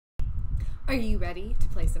Are you ready to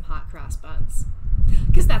play some hot cross buns?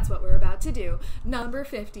 Because that's what we're about to do. Number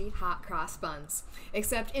 50, hot cross buns.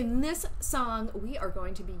 Except in this song, we are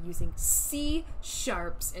going to be using C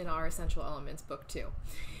sharps in our Essential Elements book 2.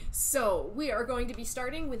 So we are going to be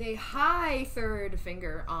starting with a high third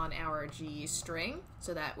finger on our G string,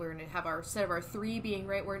 so that we're going to have our, instead of our 3 being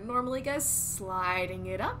right where it normally goes, sliding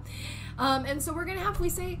it up. And so we're going to have, we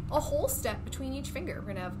say, a whole step between each finger.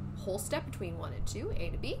 We're going to have a whole step between 1 and 2, A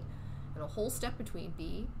to B, and a whole step between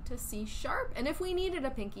B to C sharp. And if we needed a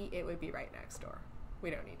pinky, it would be right next door. We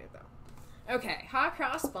don't need it though. Okay, hot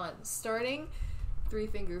cross buns, starting 3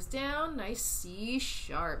 fingers down, nice C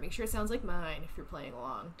sharp. Make sure it sounds like mine if you're playing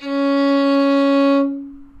along.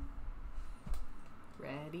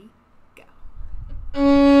 Ready, go.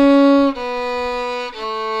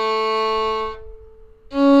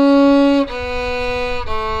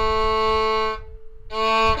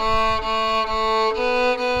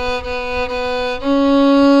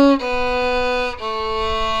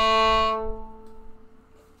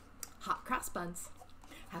 Hot cross buns.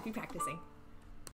 Happy practicing.